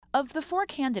Of the four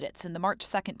candidates in the March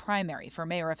 2nd primary for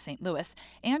mayor of St. Louis,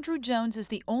 Andrew Jones is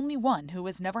the only one who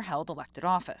has never held elected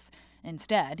office.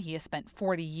 Instead, he has spent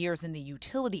 40 years in the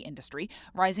utility industry,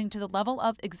 rising to the level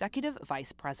of executive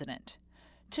vice president.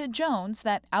 To Jones,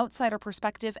 that outsider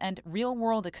perspective and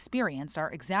real-world experience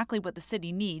are exactly what the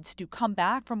city needs to come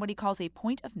back from what he calls a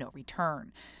point of no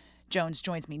return. Jones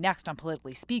joins me next on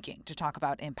Politically Speaking to talk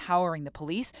about empowering the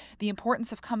police, the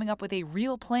importance of coming up with a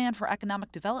real plan for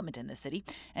economic development in the city,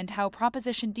 and how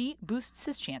Proposition D boosts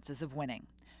his chances of winning.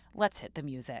 Let's hit the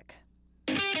music.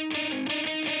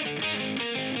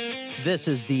 This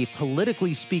is the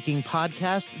Politically Speaking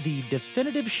podcast, the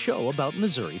definitive show about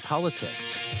Missouri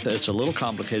politics. It's a little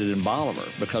complicated in Bolivar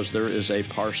because there is a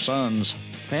Parsons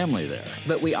family there.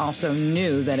 But we also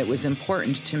knew that it was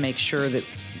important to make sure that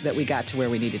we got to where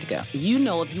we needed to go. You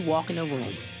know, if you walk in a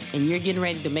room and you're getting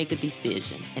ready to make a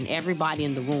decision and everybody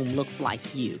in the room looks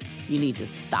like you need to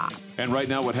stop. And right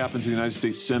now what happens in the United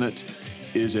States Senate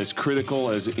is as critical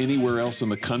as anywhere else in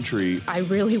the country. I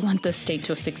really want the state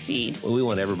to succeed. Well, we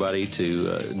want everybody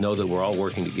to know that we're all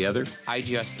working together. I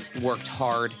just worked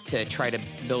hard to try to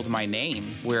build my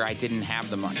name where I didn't have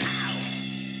the money.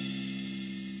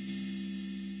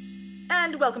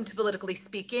 And welcome to Politically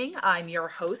Speaking. I'm your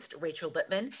host, Rachel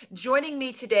Littman. Joining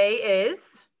me today is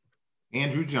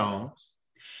Andrew Jones.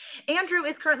 Andrew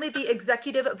is currently the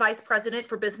Executive Vice President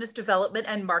for Business Development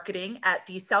and Marketing at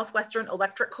the Southwestern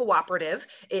Electric Cooperative.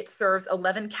 It serves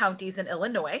 11 counties in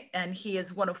Illinois, and he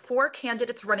is one of four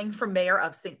candidates running for mayor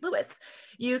of St. Louis.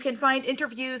 You can find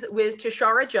interviews with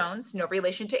Tashara Jones, no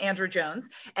relation to Andrew Jones,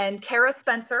 and Kara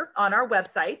Spencer on our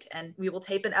website, and we will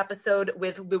tape an episode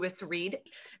with Lewis Reed.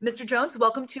 Mr. Jones,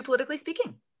 welcome to Politically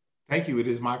Speaking. Thank you. It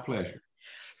is my pleasure.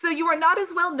 So you are not as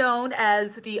well known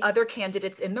as the other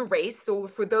candidates in the race. So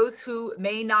for those who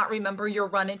may not remember your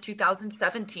run in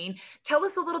 2017, tell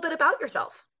us a little bit about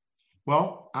yourself.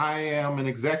 Well, I am an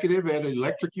executive at an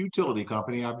electric utility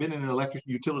company. I've been in the electric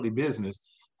utility business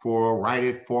for right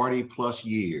at 40 plus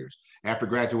years. After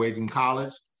graduating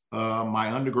college,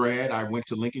 my undergrad, I went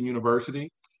to Lincoln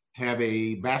University, have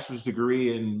a bachelor's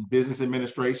degree in business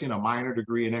administration, a minor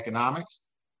degree in economics,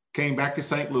 came back to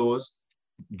St. Louis,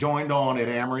 joined on at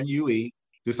Ameren UE,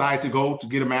 decided to go to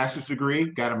get a master's degree,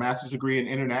 got a master's degree in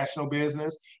international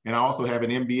business, and I also have an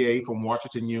MBA from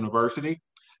Washington University.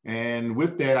 And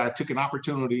with that, I took an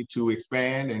opportunity to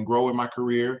expand and grow in my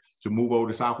career to move over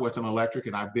to Southwestern Electric,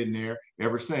 and I've been there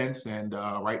ever since. And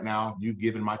right now, you've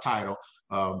given my title,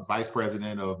 Vice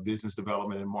President of Business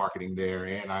Development and Marketing there,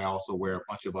 and I also wear a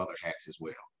bunch of other hats as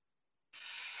well.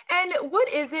 And what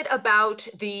is it about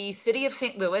the city of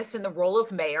St. Louis and the role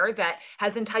of mayor that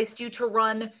has enticed you to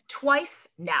run twice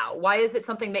now? Why is it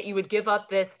something that you would give up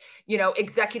this,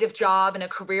 executive job and a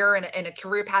career and a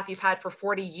career path you've had for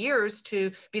 40 years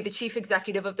to be the chief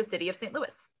executive of the city of St.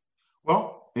 Louis?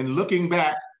 Well, in looking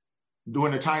back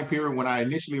during the time period when I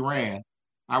initially ran,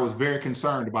 I was very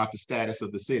concerned about the status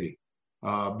of the city.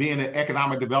 Being an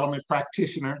economic development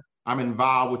practitioner, I'm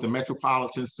involved with the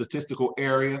metropolitan statistical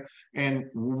area, and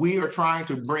we are trying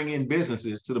to bring in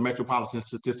businesses to the metropolitan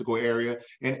statistical area,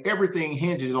 and everything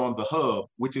hinges on the hub,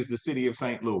 which is the city of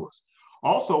St. Louis.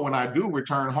 Also, when I do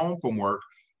return home from work,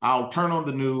 I'll turn on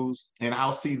the news and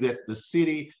I'll see that the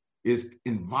city is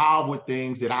involved with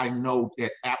things that I know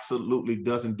that absolutely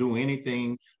doesn't do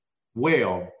anything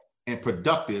well and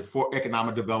productive for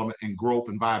economic development and growth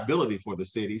and viability for the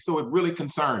city. So it really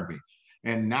concerned me.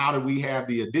 And now that we have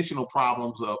the additional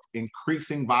problems of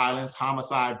increasing violence,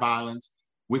 homicide violence,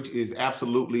 which is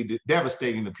absolutely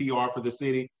devastating the PR for the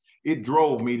city, it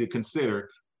drove me to consider,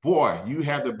 boy, you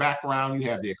have the background, you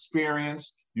have the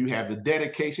experience, you have the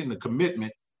dedication, the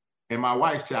commitment. And my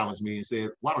wife challenged me and said,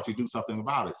 why don't you do something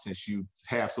about it since you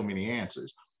have so many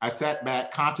answers? I sat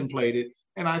back, contemplated,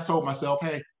 and I told myself,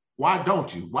 hey, why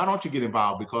don't you? Why don't you get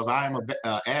involved? Because I am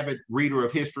an avid reader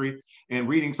of history, and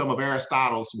reading some of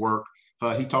Aristotle's work,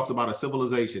 he talks about a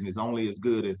civilization is only as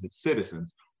good as its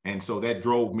citizens. And so that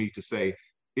drove me to say,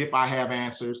 if I have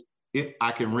answers, if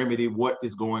I can remedy what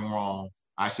is going wrong,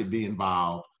 I should be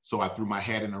involved. So I threw my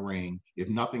hat in the ring, if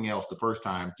nothing else, the first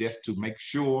time, just to make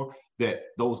sure that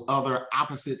those other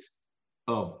opposites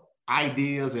of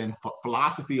ideas and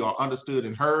philosophy are understood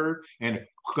and heard, and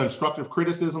constructive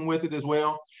criticism with it as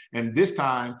well. And this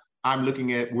time I'm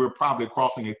looking at, we're probably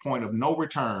crossing a point of no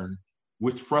return,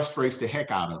 which frustrates the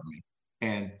heck out of me.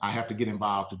 And I have to get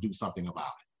involved to do something about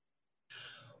it.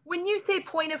 When you say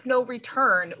point of no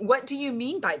return, what do you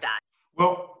mean by that?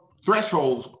 Well,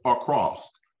 thresholds are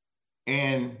crossed,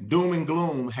 and doom and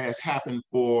gloom has happened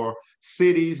for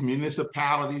cities,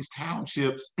 municipalities,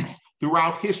 townships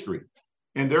throughout history.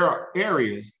 And there are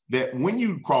areas that when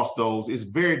you cross those, it's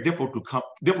very difficult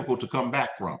to come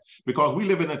back from, because we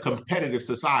live in a competitive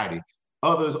society.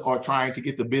 Others are trying to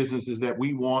get the businesses that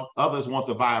we want. Others want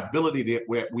the viability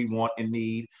that we want and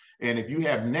need. And if you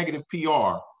have negative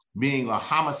PR, being a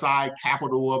homicide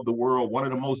capital of the world, one of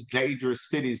the most dangerous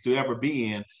cities to ever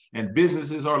be in, and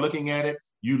businesses are looking at it,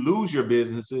 you lose your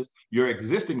businesses, your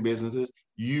existing businesses,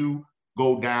 you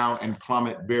go down and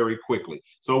plummet very quickly.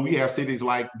 So we have cities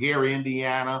like Gary,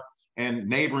 Indiana, and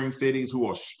neighboring cities who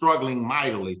are struggling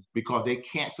mightily because they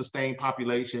can't sustain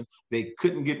population. They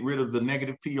couldn't get rid of the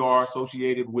negative PR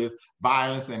associated with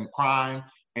violence and crime,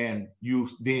 and you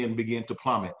then begin to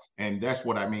plummet. And that's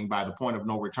what I mean by the point of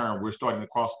no return. We're starting to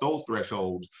cross those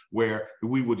thresholds where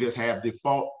we will just have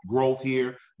default growth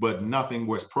here, but nothing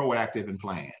was proactive and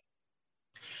planned.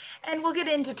 And we'll get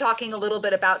into talking a little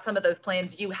bit about some of those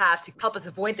plans you have to help us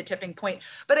avoid the tipping point.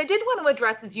 But I did want to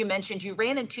address, as you mentioned, you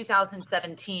ran in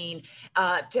 2017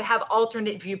 to have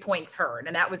alternate viewpoints heard,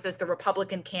 and that was as the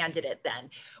Republican candidate then.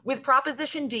 With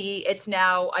Proposition D, it's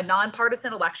now a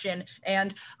nonpartisan election,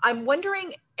 and I'm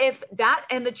wondering if that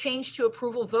and the change to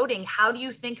approval voting, how do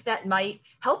you think that might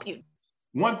help you?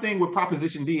 One thing with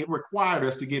Proposition D, it required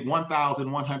us to get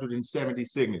 1,170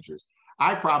 signatures.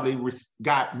 I probably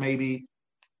got maybe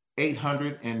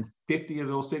 850 of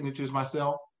those signatures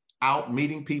myself, out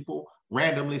meeting people,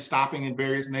 randomly stopping in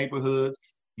various neighborhoods,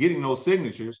 getting those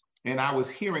signatures. And I was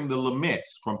hearing the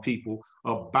laments from people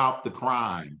about the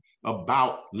crime,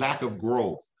 about lack of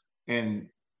growth and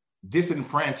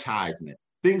disenfranchisement,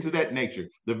 things of that nature,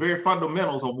 the very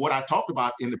fundamentals of what I talked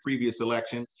about in the previous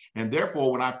election. And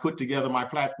therefore, when I put together my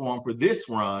platform for this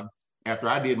run, after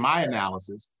I did my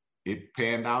analysis, it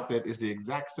panned out that it's the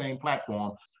exact same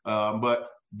platform, but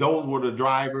those were the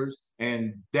drivers,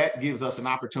 and that gives us an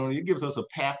opportunity. It gives us a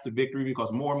path to victory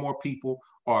because more and more people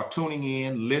are tuning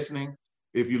in, listening.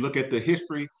 If you look at the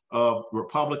history of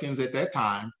Republicans at that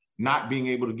time, not being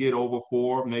able to get over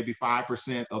 4, maybe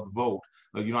 5% of the vote,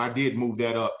 I did move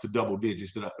that up to double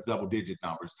digits, to double-digit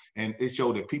numbers. And it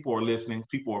showed that people are listening,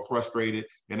 people are frustrated.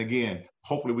 And again,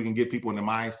 hopefully we can get people in the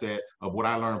mindset of what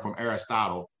I learned from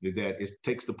Aristotle, that it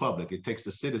takes the public, it takes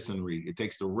the citizenry, it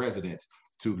takes the residents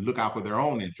to look out for their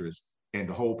own interests and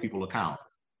to hold people accountable.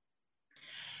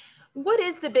 What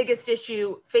is the biggest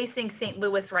issue facing St.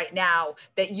 Louis right now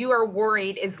that you are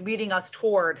worried is leading us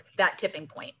toward that tipping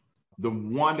point? The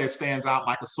one that stands out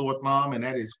like a sore thumb, and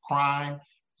that is crime.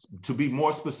 To be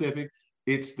more specific,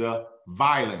 it's the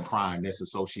violent crime that's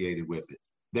associated with it.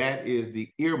 That is the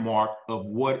earmark of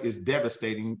what is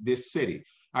devastating this city.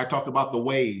 I talked about the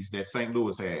ways that St.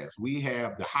 Louis has. We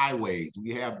have the highways,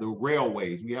 we have the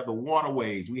railways, we have the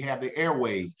waterways, we have the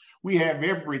airways, we have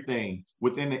everything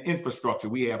within the infrastructure.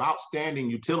 We have outstanding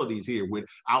utilities here with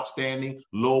outstanding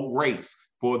low rates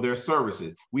for their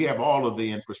services. We have all of the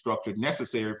infrastructure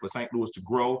necessary for St. Louis to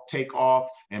grow, take off,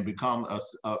 and become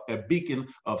a beacon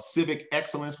of civic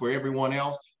excellence for everyone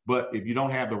else. But if you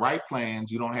don't have the right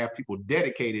plans, you don't have people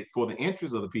dedicated for the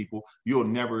interests of the people, you'll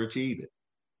never achieve it.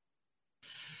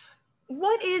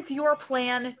 What is your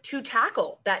plan to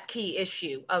tackle that key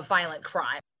issue of violent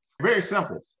crime? Very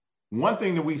simple. One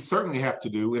thing that we certainly have to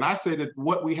do, and I say that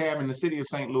what we have in the city of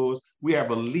St. Louis, we have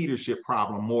a leadership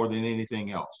problem more than anything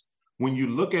else. When you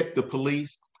look at the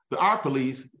police, our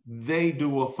police, they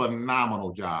do a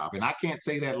phenomenal job. And I can't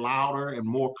say that louder and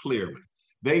more clearly.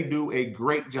 They do a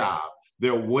great job.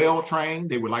 They're well-trained.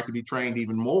 They would like to be trained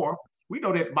even more. We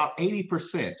know that about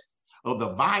 80% of the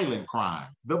violent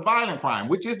crime,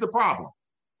 which is the problem,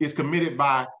 is committed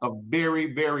by a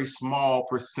very, very small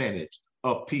percentage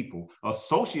of people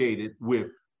associated with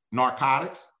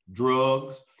narcotics,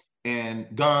 drugs, and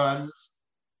guns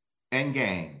and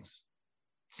gangs.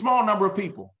 Small number of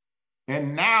people.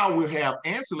 And now we have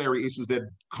ancillary issues that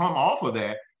come off of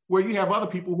that, where you have other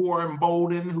people who are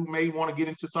emboldened, who may want to get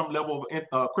into some level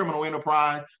of criminal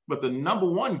enterprise. But the number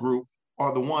one group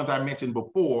are the ones I mentioned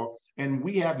before. And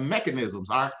we have mechanisms.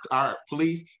 Our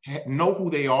police know who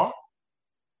they are.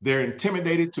 They're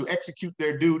intimidated to execute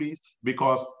their duties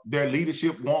because their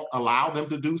leadership won't allow them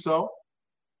to do so.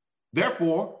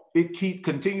 Therefore, it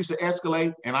continues to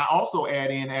escalate. And I also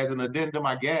add in as an addendum,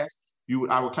 I guess,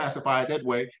 I would classify it that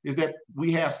way, is that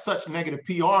we have such negative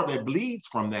PR that bleeds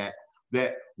from that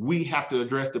we have to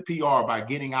address the PR by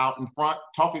getting out in front,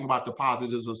 talking about the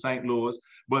positives of St. Louis.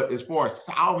 But as far as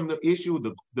solving the issue,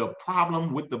 the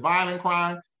problem with the violent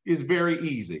crime is very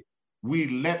easy. We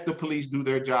let the police do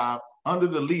their job under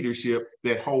the leadership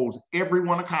that holds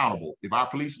everyone accountable. If our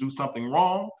police do something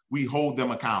wrong, we hold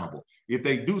them accountable. If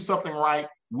they do something right,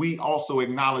 we also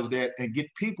acknowledge that and get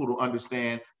people to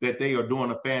understand that they are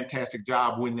doing a fantastic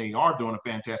job when they are doing a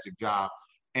fantastic job.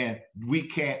 and we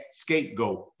can't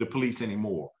scapegoat the police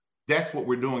anymore. That's what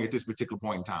we're doing at this particular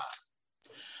point in time.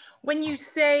 When you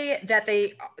say that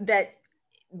that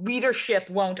leadership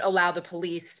won't allow the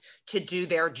police to do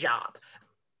their job,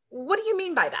 what do you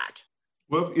mean by that?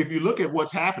 Well, if you look at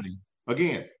what's happening,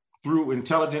 again, through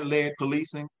intelligent-led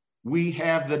policing, we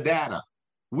have the data.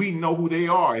 We know who they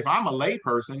are. If I'm a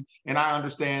layperson and I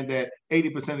understand that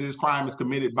 80% of this crime is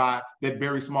committed by that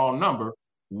very small number,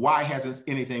 why hasn't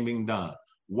anything been done?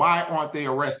 Why aren't they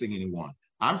arresting anyone?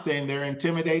 I'm saying they're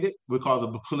intimidated because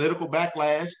of the political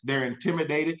backlash. They're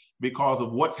intimidated because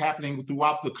of what's happening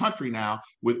throughout the country now,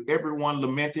 with everyone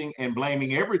lamenting and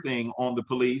blaming everything on the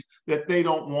police, that they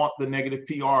don't want the negative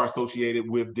PR associated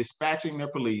with dispatching their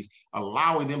police,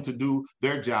 allowing them to do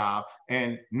their job,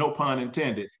 and no pun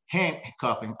intended,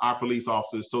 handcuffing our police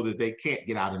officers so that they can't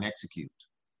get out and execute.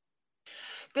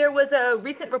 There was a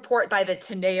recent report by the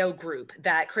Teneo Group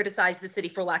that criticized the city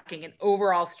for lacking an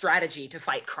overall strategy to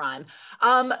fight crime.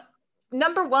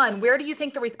 Number one, where do you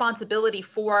think the responsibility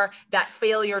for that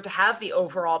failure to have the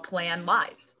overall plan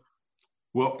lies?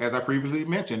 Well, as I previously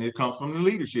mentioned, it comes from the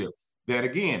leadership that,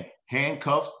 again,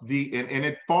 handcuffs and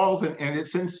it falls and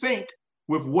it's in sync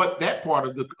with what that part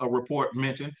of the report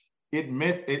mentioned. And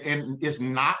it's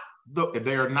not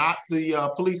they're not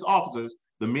the police officers,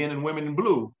 the men and women in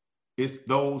blue. It's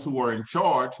those who are in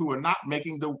charge who are not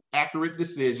making the accurate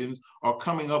decisions or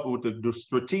coming up with the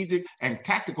strategic and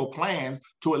tactical plans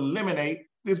to eliminate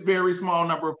this very small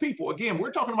number of people. Again,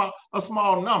 we're talking about a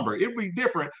small number. It would be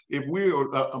different if we were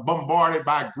bombarded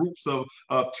by groups of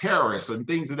terrorists and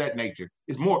things of that nature.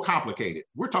 It's more complicated.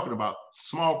 We're talking about a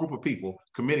small group of people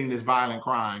committing this violent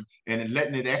crime and then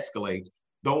letting it escalate.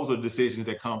 Those are decisions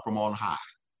that come from on high.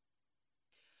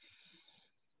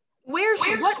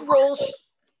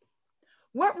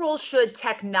 What role should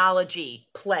technology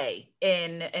play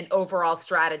in an overall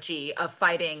strategy of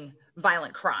fighting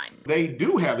violent crime? They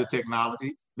do have the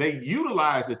technology. They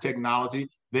utilize the technology.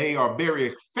 They are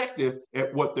very effective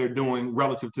at what they're doing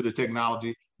relative to the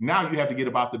technology. Now you have to get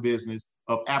about the business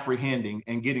of apprehending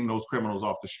and getting those criminals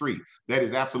off the street. That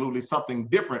is absolutely something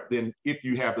different than if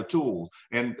you have the tools.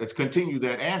 And to continue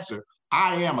that answer,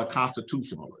 I am a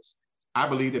constitutionalist. I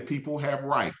believe that people have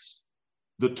rights.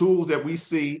 The tools that we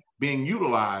see being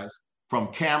utilized, from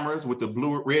cameras with the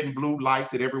red and blue lights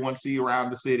that everyone see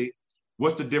around the city,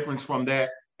 what's the difference from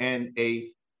that and a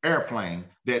airplane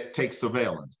that takes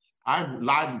surveillance?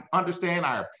 I understand,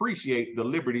 I appreciate the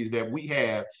liberties that we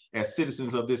have as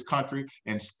citizens of this country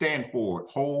and stand for it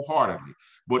wholeheartedly.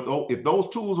 But if those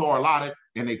tools are allotted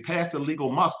and they pass the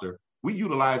legal muster, we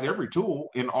utilize every tool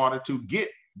in order to get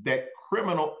that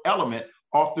criminal element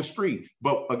off the street.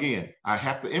 But again, I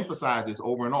have to emphasize this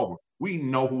over and over. We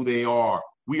know who they are.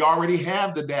 We already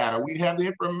have the data. We have the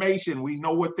information. We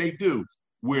know what they do.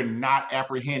 We're not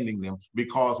apprehending them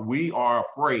because we are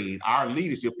afraid. Our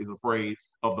leadership is afraid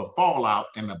of the fallout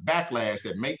and the backlash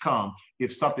that may come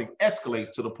if something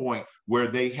escalates to the point where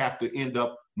they have to end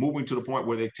up moving to the point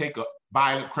where they take a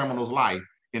violent criminal's life.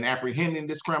 In apprehending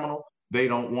this criminal, they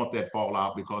don't want that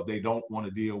fallout because they don't want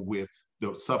to deal with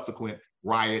the subsequent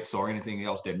riots or anything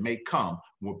else that may come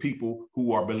with people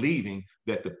who are believing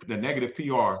that the negative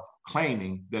PR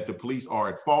claiming that the police are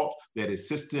at fault, that it's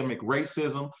systemic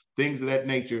racism, things of that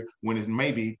nature, when it's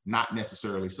maybe not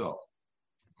necessarily so.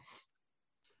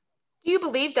 Do you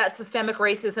believe that systemic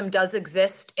racism does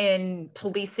exist in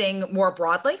policing more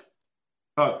broadly?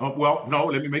 Well, no,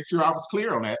 let me make sure I was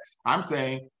clear on that. I'm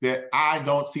saying that I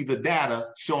don't see the data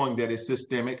showing that it's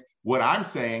systemic. What I'm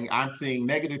saying, I'm seeing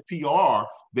negative PR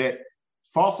that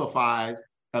falsifies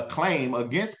a claim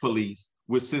against police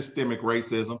with systemic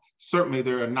racism. Certainly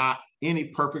there are not any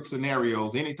perfect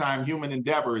scenarios. Anytime human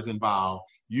endeavor is involved,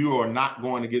 you are not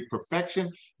going to get perfection.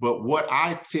 But what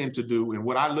I tend to do and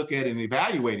what I look at in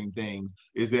evaluating things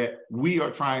is that we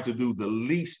are trying to do the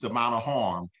least amount of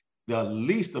harm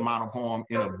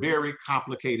in a very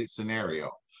complicated scenario.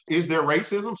 Is there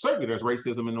racism? Certainly there's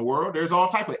racism in the world. There's all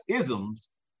type of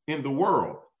isms in the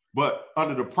world. But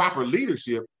under the proper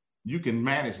leadership, you can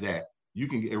manage that. You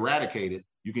can eradicate it.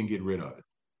 You can get rid of it.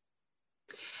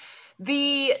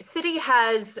 The city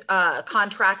has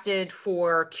contracted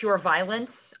for Cure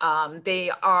Violence.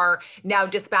 They are now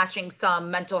dispatching some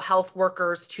mental health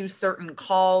workers to certain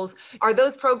calls. Are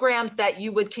those programs that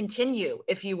you would continue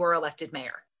if you were elected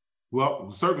mayor?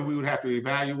 Well, certainly we would have to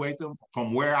evaluate them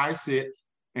from where I sit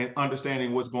and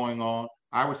understanding what's going on.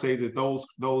 I would say that those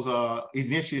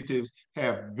initiatives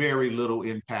have very little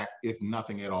impact, if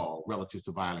nothing at all, relative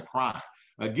to violent crime.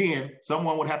 Again,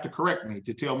 someone would have to correct me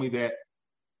to tell me that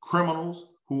criminals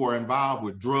who are involved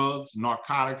with drugs,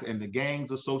 narcotics, and the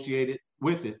gangs associated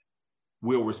with it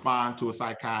will respond to a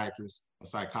psychiatrist, a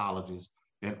psychologist,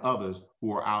 and others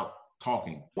who are out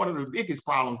talking. One of the biggest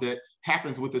problems that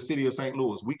happens with the city of St.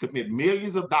 Louis, we commit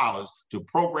millions of dollars to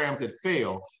programs that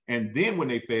fail, and then when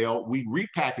they fail, we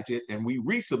repackage it and we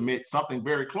resubmit something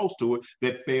very close to it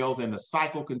that fails, and the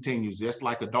cycle continues, just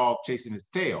like a dog chasing its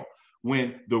tail,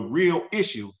 when the real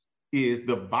issue is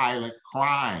the violent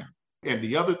crime. And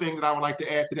the other thing that I would like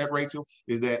to add to that, Rachel,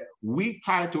 is that we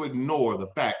try to ignore the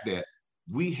fact that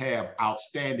we have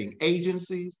outstanding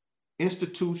agencies,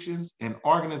 institutions, and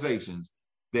organizations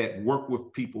that work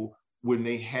with people when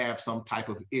they have some type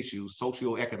of issues,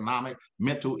 socioeconomic,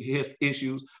 mental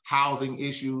issues, housing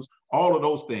issues, all of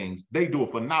those things. They do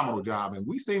a phenomenal job, and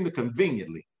we seem to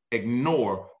conveniently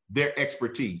ignore their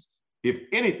expertise. If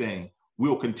anything,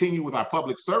 we'll continue with our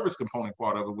public service component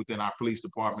part of it within our police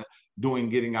department,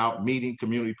 getting out, meeting,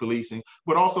 community policing,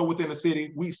 but also within the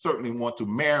city, we certainly want to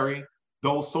marry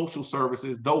those social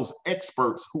services, those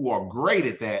experts who are great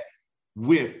at that,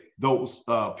 with those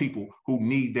people who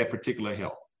need that particular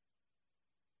help.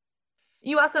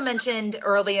 You also mentioned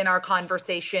early in our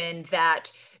conversation that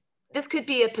this could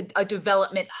be a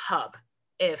development hub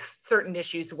if certain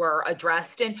issues were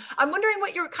addressed. And I'm wondering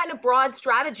what your kind of broad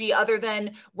strategy, other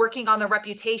than working on the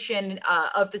reputation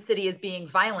of the city as being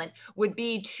violent, would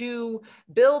be to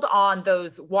build on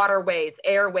those waterways,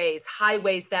 airways,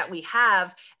 highways that we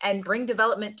have and bring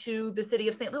development to the city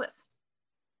of St. Louis.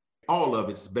 All of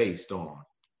it's based on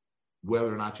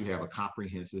whether or not you have a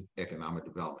comprehensive economic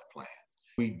development plan.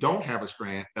 We don't have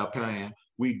a plan.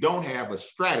 We don't have a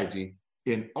strategy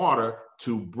in order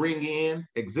to bring in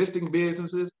existing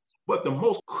businesses. But the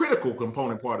most critical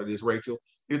component part of this, Rachel,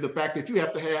 is the fact that you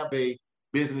have to have a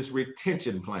business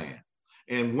retention plan.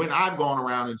 And when I've gone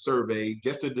around and surveyed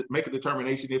just to make a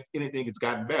determination if anything has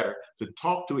gotten better, to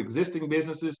talk to existing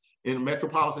businesses in the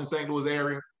metropolitan St. Louis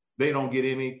area, they don't get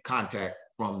any contact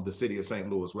from the city of St.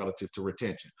 Louis relative to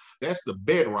retention. That's the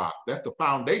bedrock. That's the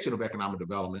foundation of economic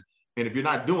development. And if you're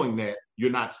not doing that, you're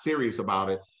not serious about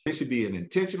it. It should be an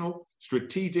intentional,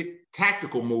 strategic,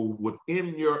 tactical move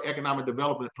within your economic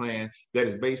development plan that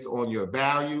is based on your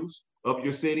values of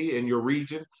your city and your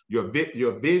region, your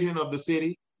vision of the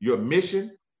city, your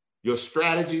mission, your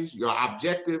strategies, your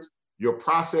objectives, your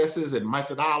processes and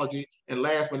methodology, and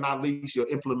last but not least, your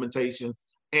implementation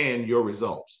and your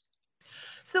results.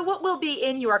 So what will be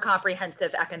in your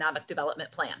comprehensive economic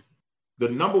development plan? The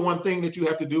number one thing that you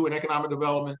have to do in economic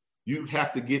development, you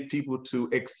have to get people to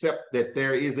accept that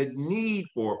there is a need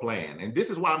for a plan. And this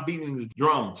is why I'm beating the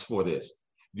drums for this.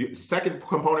 The second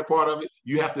component part of it,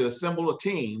 you have to assemble a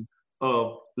team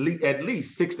of at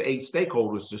least 6 to 8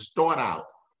 stakeholders to start out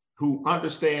who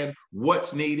understand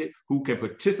what's needed, who can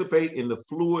participate in the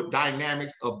fluid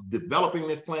dynamics of developing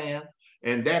this plan.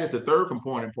 And that is the third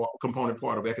component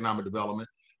part of economic development.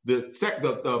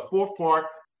 The fourth part,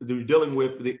 dealing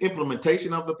with the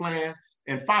implementation of the plan.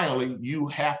 And finally, you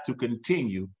have to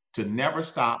continue to never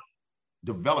stop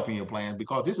developing your plan,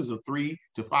 because this is a 3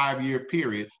 to 5 year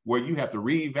period where you have to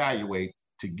reevaluate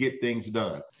to get things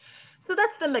done. So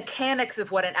that's the mechanics of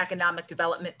what an economic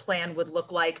development plan would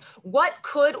look like. What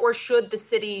could or should the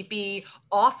city be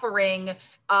offering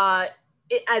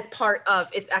as part of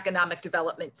its economic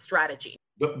development strategy?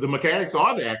 The mechanics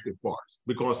are the active parts,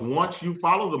 because once you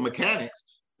follow the mechanics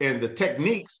and the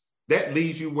techniques, that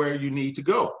leads you where you need to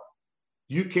go.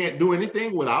 You can't do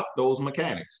anything without those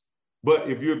mechanics. But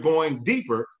if you're going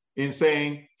deeper in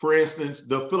saying, for instance,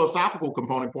 the philosophical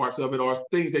component parts of it are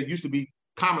things that used to be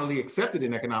commonly accepted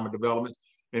in economic development,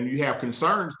 and you have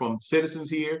concerns from citizens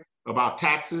here about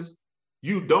taxes,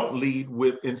 you don't lead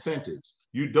with incentives.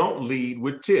 You don't lead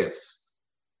with TIFs.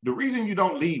 The reason you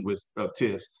don't lead with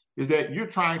TIFs is that you're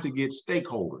trying to get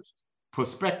stakeholders,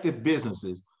 prospective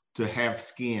businesses, to have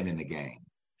skin in the game.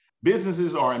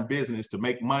 Businesses are in business to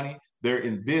make money. They're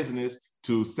in business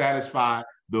to satisfy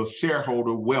the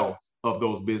shareholder wealth of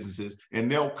those businesses,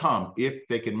 and they'll come if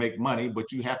they can make money,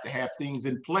 but you have to have things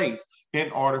in place in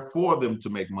order for them to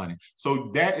make money. So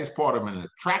that is part of an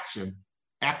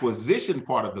acquisition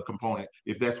part of the component,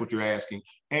 if that's what you're asking.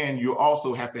 And you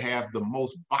also have to have the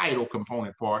most vital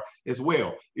component part as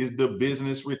well, is the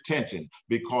business retention,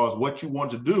 because what you want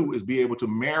to do is be able to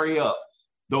marry up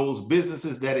those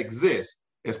businesses that exist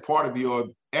as part of your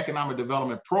economic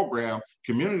development program,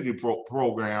 community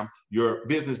program, your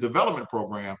business development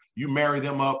program. You marry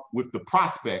them up with the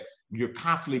prospects. You're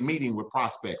constantly meeting with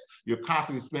prospects. You're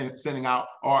constantly sending out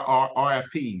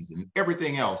RFPs and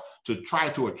everything else to try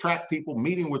to attract people,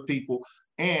 meeting with people,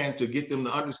 and to get them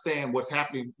to understand what's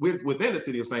happening within the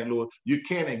city of St. Louis. You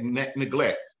can't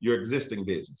neglect your existing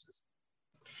businesses.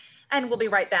 And we'll be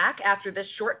right back after this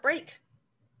short break.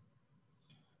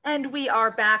 And we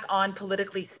are back on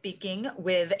Politically Speaking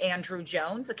with Andrew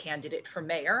Jones, a candidate for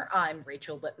mayor. I'm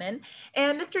Rachel Lippman.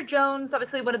 And Mr. Jones,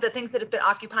 obviously one of the things that has been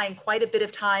occupying quite a bit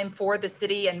of time for the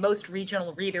city and most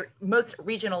regional leaders,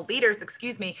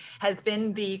 has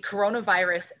been the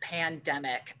coronavirus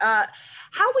pandemic.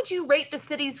 How would you rate the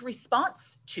city's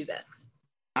response to this?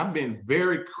 I've been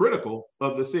very critical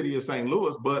of the city of St.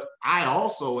 Louis, but I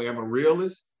also am a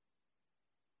realist.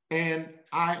 And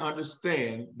I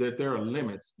understand that there are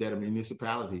limits that a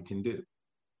municipality can do.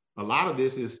 A lot of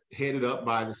this is headed up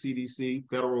by the CDC,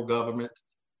 federal government,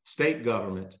 state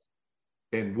government.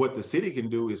 And what the city can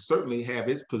do is certainly have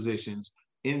its positions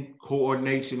in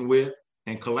coordination with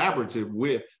and collaborative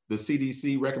with the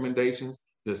CDC recommendations,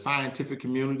 the scientific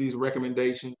community's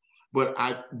recommendation. But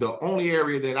the only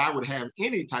area that I would have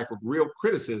any type of real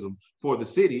criticism for the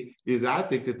city is I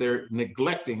think that they're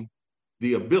neglecting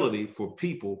the ability for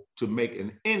people to make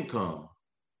an income,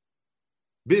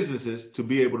 businesses to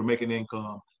be able to make an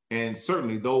income, and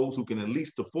certainly those who can at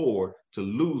least afford to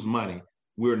lose money.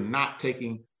 We're not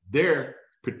taking their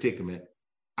predicament,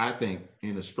 I think,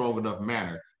 in a strong enough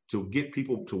manner to get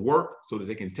people to work so that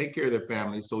they can take care of their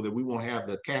families, so that we won't have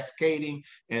the cascading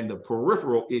and the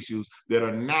peripheral issues that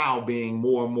are now being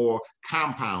more and more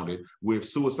compounded with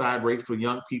suicide rates for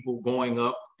young people going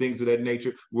up, things of that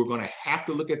nature. We're going to have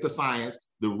to look at the science,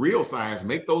 the real science,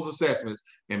 make those assessments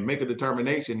and make a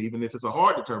determination, even if it's a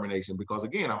hard determination, because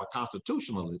again, I'm a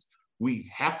constitutionalist.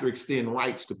 We have to extend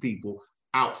rights to people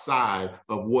outside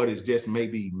of what is just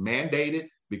maybe mandated.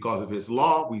 Because if it's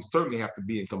law, we certainly have to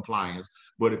be in compliance.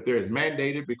 But if there is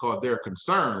mandated because there are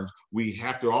concerns, we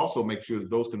have to also make sure that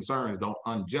those concerns don't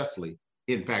unjustly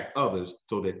impact others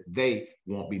so that they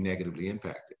won't be negatively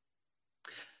impacted.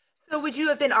 So would you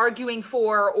have been arguing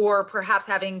for, or perhaps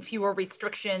having fewer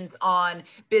restrictions on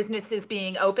businesses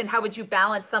being open? How would you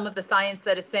balance some of the science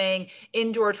that is saying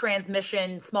indoor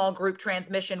transmission, small group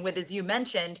transmission with, as you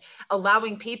mentioned,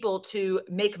 allowing people to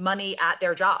make money at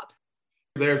their jobs?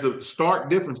 There's a stark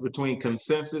difference between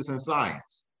consensus and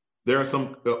science. There are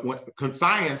some,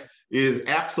 science is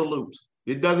absolute.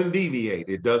 It doesn't deviate,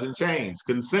 it doesn't change.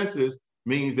 Consensus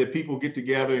means that people get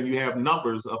together and you have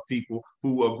numbers of people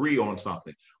who agree on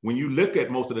something. When you look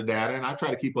at most of the data, and I try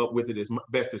to keep up with it as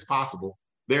best as possible,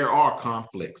 there are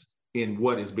conflicts in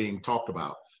what is being talked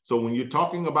about. So when you're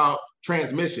talking about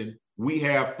transmission, we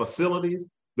have facilities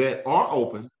that are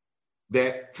open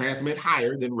that transmit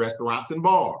higher than restaurants and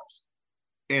bars.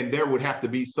 And there would have to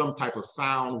be some type of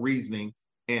sound reasoning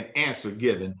and answer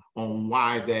given on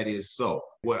why that is so.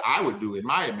 What I would do in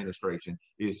my administration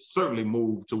is certainly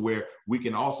move to where we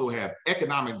can also have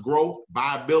economic growth,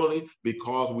 viability,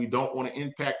 because we don't want to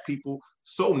impact people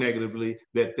so negatively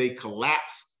that they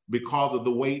collapse because of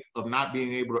the weight of not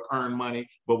being able to earn money,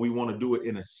 but we want to do it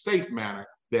in a safe manner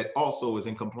that also is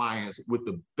in compliance with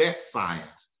the best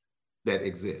science that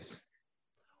exists.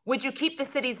 Would you keep the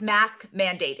city's mask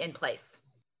mandate in place?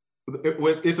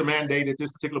 It's a mandate at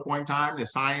this particular point in time. The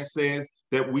science says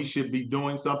that we should be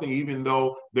doing something, even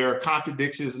though there are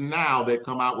contradictions now that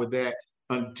come out with that.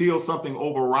 Until something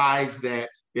overrides that,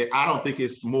 I don't think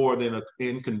it's more than an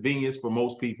inconvenience for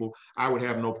most people. I would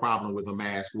have no problem with a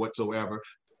mask whatsoever.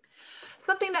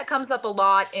 Something that comes up a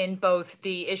lot in both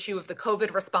the issue of the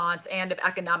COVID response and of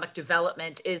economic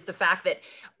development is the fact that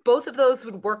both of those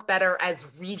would work better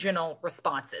as regional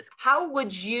responses. How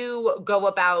would you go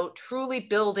about truly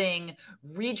building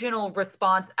regional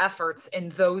response efforts in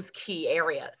those key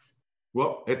areas?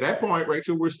 Well, at that point,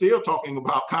 Rachel, we're still talking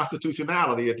about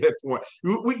constitutionality at that point.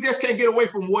 We just can't get away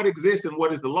from what exists and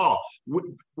what is the law.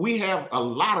 We have a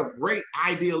lot of great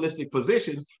idealistic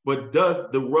positions, but does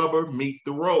the rubber meet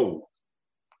the road?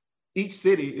 Each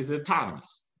city is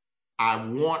autonomous. I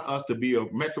want us to be a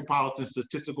metropolitan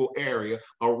statistical area,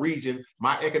 a region.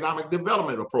 My economic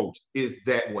development approach is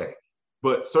that way.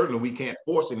 But certainly we can't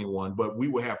force anyone, but we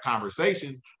will have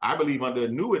conversations. I believe under a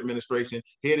new administration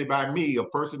headed by me, a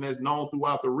person that's known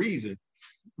throughout the region,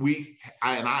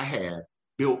 I have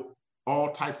built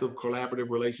all types of collaborative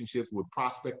relationships with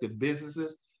prospective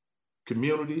businesses,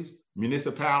 communities,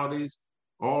 municipalities,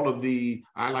 all of the,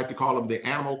 I like to call them the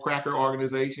animal cracker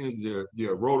organizations,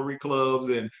 your Rotary clubs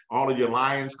and all of your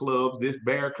Lions clubs, this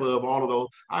Bear Club, all of those.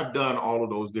 I've done all of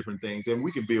those different things, and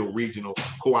we can build regional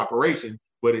cooperation,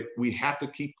 but we have to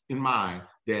keep in mind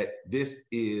that this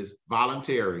is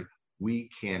voluntary. We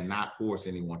cannot force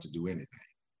anyone to do anything.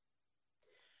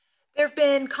 There have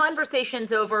been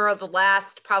conversations over the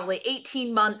last probably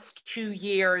 18 months, 2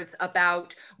 years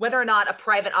about whether or not a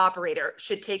private operator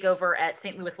should take over at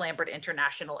St. Louis Lambert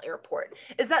International Airport.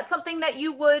 Is that something that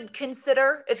you would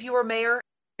consider if you were mayor?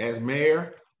 As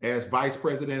mayor, as vice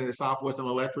president of Southwestern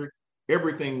Electric,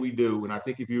 everything we do, and I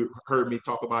think if you heard me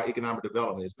talk about economic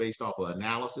development, it's based off of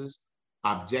analysis,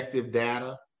 objective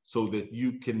data, so that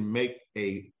you can make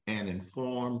an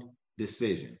informed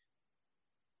decision.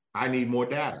 I need more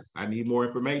data. I need more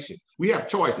information. We have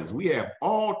choices. We have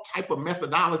all type of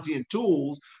methodology and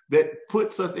tools that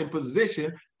puts us in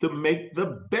position to make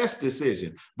the best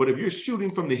decision. But if you're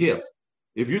shooting from the hip,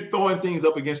 if you're throwing things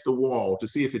up against the wall to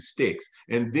see if it sticks,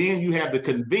 and then you have the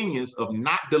convenience of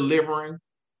not delivering,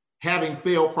 having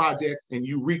failed projects, and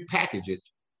you repackage it,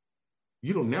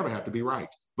 you don't never have to be right.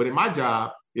 But in my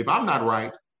job, if I'm not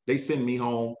right, they send me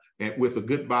home and with a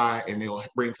goodbye, and they'll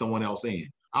bring someone else in.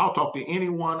 I'll talk to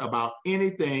anyone about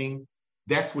anything.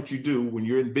 That's what you do when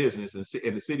you're in business,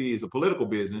 and the city is a political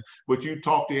business, but you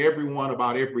talk to everyone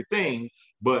about everything.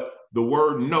 But the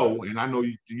word no, and I know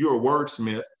you're a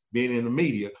wordsmith being in the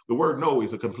media, the word no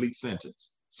is a complete sentence.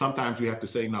 Sometimes you have to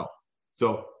say no.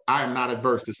 So I am not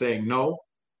adverse to saying no,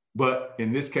 but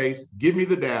in this case, give me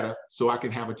the data so I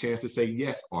can have a chance to say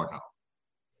yes or no.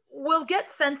 We'll get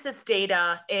census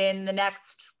data in the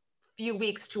next few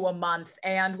weeks to a month.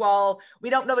 And while we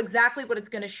don't know exactly what it's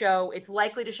going to show, it's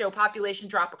likely to show population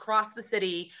drop across the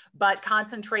city, but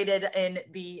concentrated in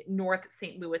the North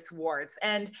St. Louis wards.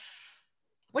 And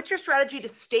what's your strategy to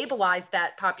stabilize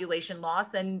that population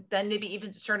loss and then maybe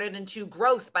even turn it into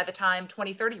growth by the time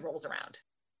 2030 rolls around?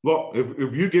 Well,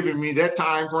 if you're giving me that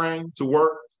time frame to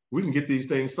work, we can get these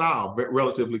things solved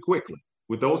relatively quickly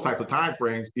with those type of time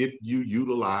frames if you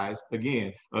utilize,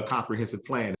 again, a comprehensive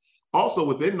plan. Also,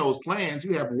 within those plans,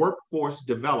 you have workforce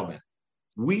development.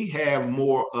 We have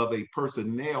more of a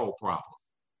personnel problem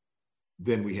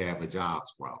than we have a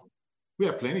jobs problem. We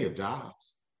have plenty of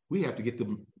jobs. We have to get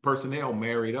the personnel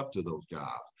married up to those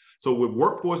jobs. So with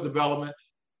workforce development,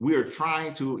 we are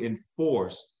trying to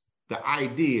enforce the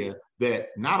idea that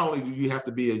not only do you have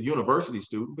to be a university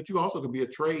student, but you also can be a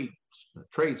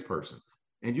tradesperson.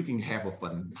 And you can have a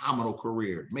phenomenal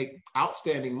career, make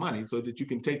outstanding money so that you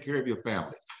can take care of your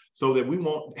families, so that we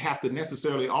won't have to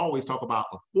necessarily always talk about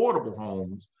affordable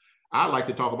homes. I like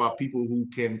to talk about people who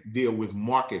can deal with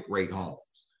market rate homes,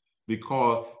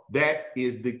 because that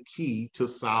is the key to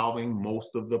solving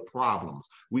most of the problems.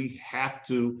 We have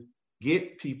to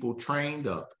get people trained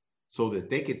up so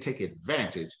that they can take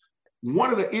advantage.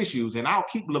 One of the issues, and I'll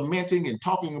keep lamenting and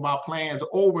talking about plans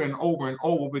over and over and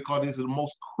over, because this is the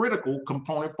most critical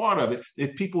component part of it,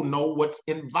 if people know what's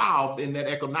involved in that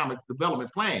economic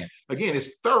development plan. Again,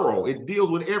 it's thorough. It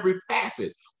deals with every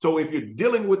facet. So if you're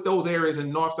dealing with those areas in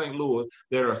North St. Louis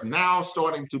that are now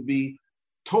starting to be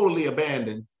totally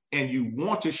abandoned and you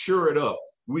want to shore it up,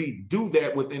 we do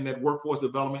that within that workforce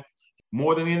development.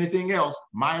 More than anything else,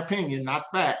 my opinion, not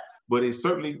fact, but it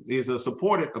certainly is a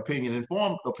supported opinion,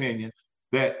 informed opinion,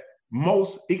 that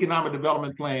most economic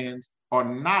development plans are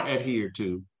not adhered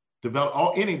to.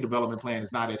 Any development plan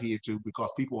is not adhered to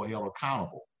because people are held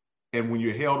accountable. And when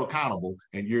you're held accountable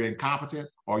and you're incompetent,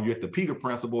 or you're at the Peter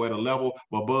Principle at a level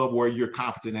above where you're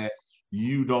competent at,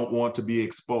 you don't want to be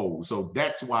exposed. So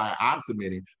that's why I'm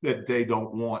submitting that they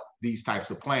don't want these types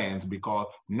of plans, because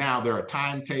now there are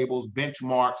timetables,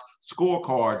 benchmarks,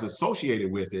 scorecards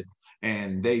associated with it,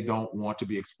 and they don't want to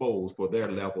be exposed for their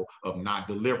level of not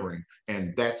delivering.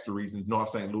 And that's the reason North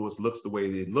St. Louis looks the way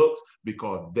it looks,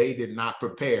 because they did not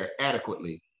prepare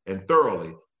adequately and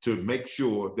thoroughly to make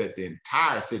sure that the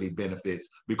entire city benefits,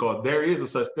 because there is a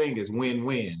such thing as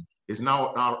win-win. It's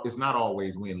not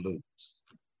always win-lose.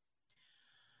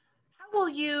 How will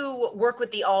you work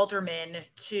with the aldermen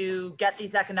to get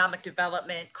these economic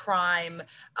development, crime,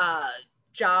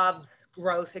 jobs,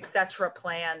 growth, et cetera,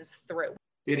 plans through?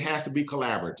 It has to be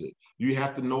collaborative. You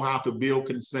have to know how to build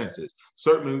consensus.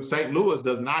 Certainly, St. Louis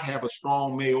does not have a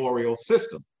strong mayoral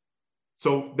system.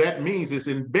 So that means it's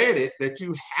embedded that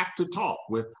you have to talk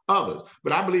with others.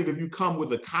 But I believe if you come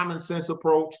with a common sense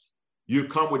approach, you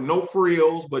come with no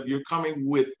frills, but you're coming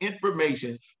with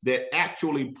information that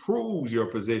actually proves your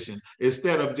position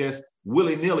instead of just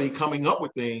willy-nilly coming up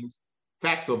with things.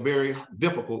 Facts are very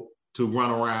difficult to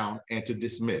run around and to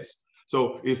dismiss.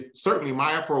 So it's certainly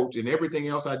my approach, and everything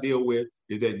else I deal with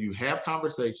is that you have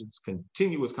conversations,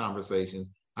 continuous conversations.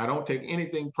 I don't take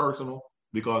anything personal,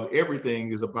 because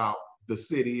everything is about the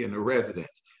city and the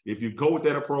residents. If you go with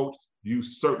that approach, you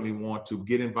certainly want to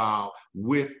get involved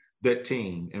with that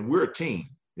team. And we're a team.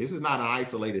 This is not an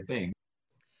isolated thing.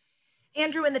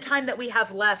 Andrew, in the time that we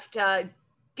have left,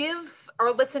 give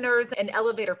our listeners an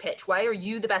elevator pitch. Why are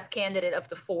you the best candidate of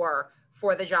the four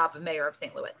for the job of mayor of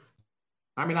St. Louis?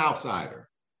 I'm an outsider.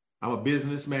 I'm a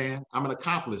businessman. I'm an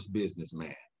accomplished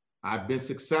businessman. I've been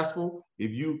successful.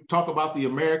 If you talk about the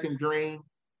American dream,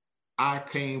 I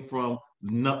came from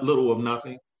little of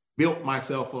nothing, built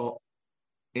myself up,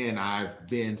 and I've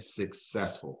been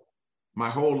successful. My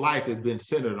whole life has been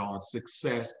centered on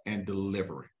success and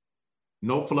delivery.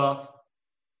 No fluff,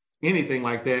 anything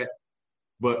like that,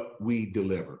 but we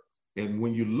deliver. And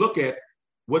when you look at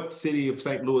what city of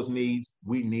St. Louis needs,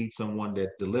 we need someone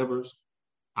that delivers.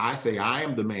 I say I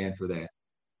am the man for that.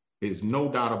 There's no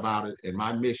doubt about it. And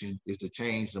my mission is to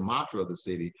change the mantra of the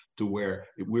city to where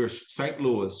we're St.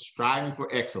 Louis striving for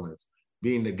excellence,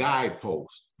 being the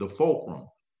guidepost, the fulcrum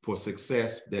for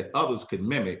success that others could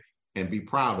mimic and be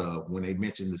proud of when they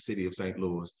mention the city of St.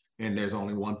 Louis. And there's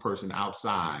only one person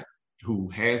outside who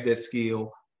has that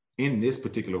skill in this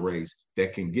particular race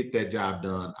that can get that job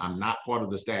done. I'm not part of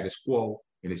the status quo,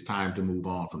 and it's time to move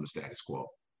on from the status quo.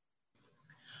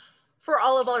 For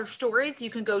all of our stories, you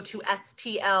can go to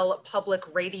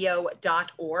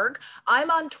stlpublicradio.org. I'm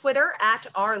on Twitter at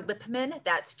 @rlipman.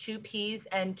 That's 2 P's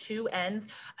and 2 N's.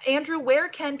 Andrew, where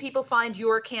can people find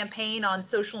your campaign on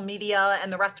social media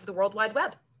and the rest of the World Wide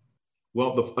Web?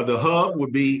 Well, the hub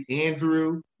would be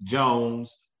Andrew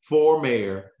Jones for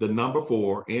Mayor, the number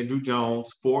 4,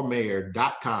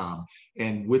 AndrewJones4Mayor.com.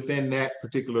 And within that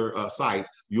particular site,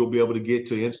 you'll be able to get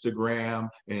to Instagram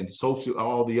and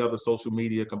all the other social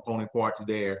media component parts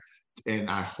there. And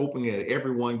I'm hoping that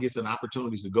everyone gets an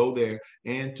opportunity to go there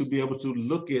and to be able to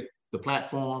look at the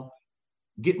platform,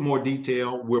 get more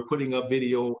detail. We're putting up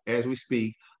video as we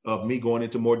speak of me going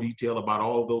into more detail about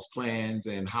all of those plans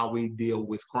and how we deal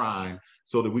with crime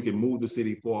so that we can move the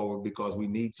city forward, because we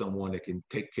need someone that can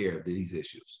take care of these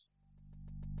issues.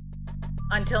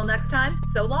 Until next time,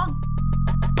 so long.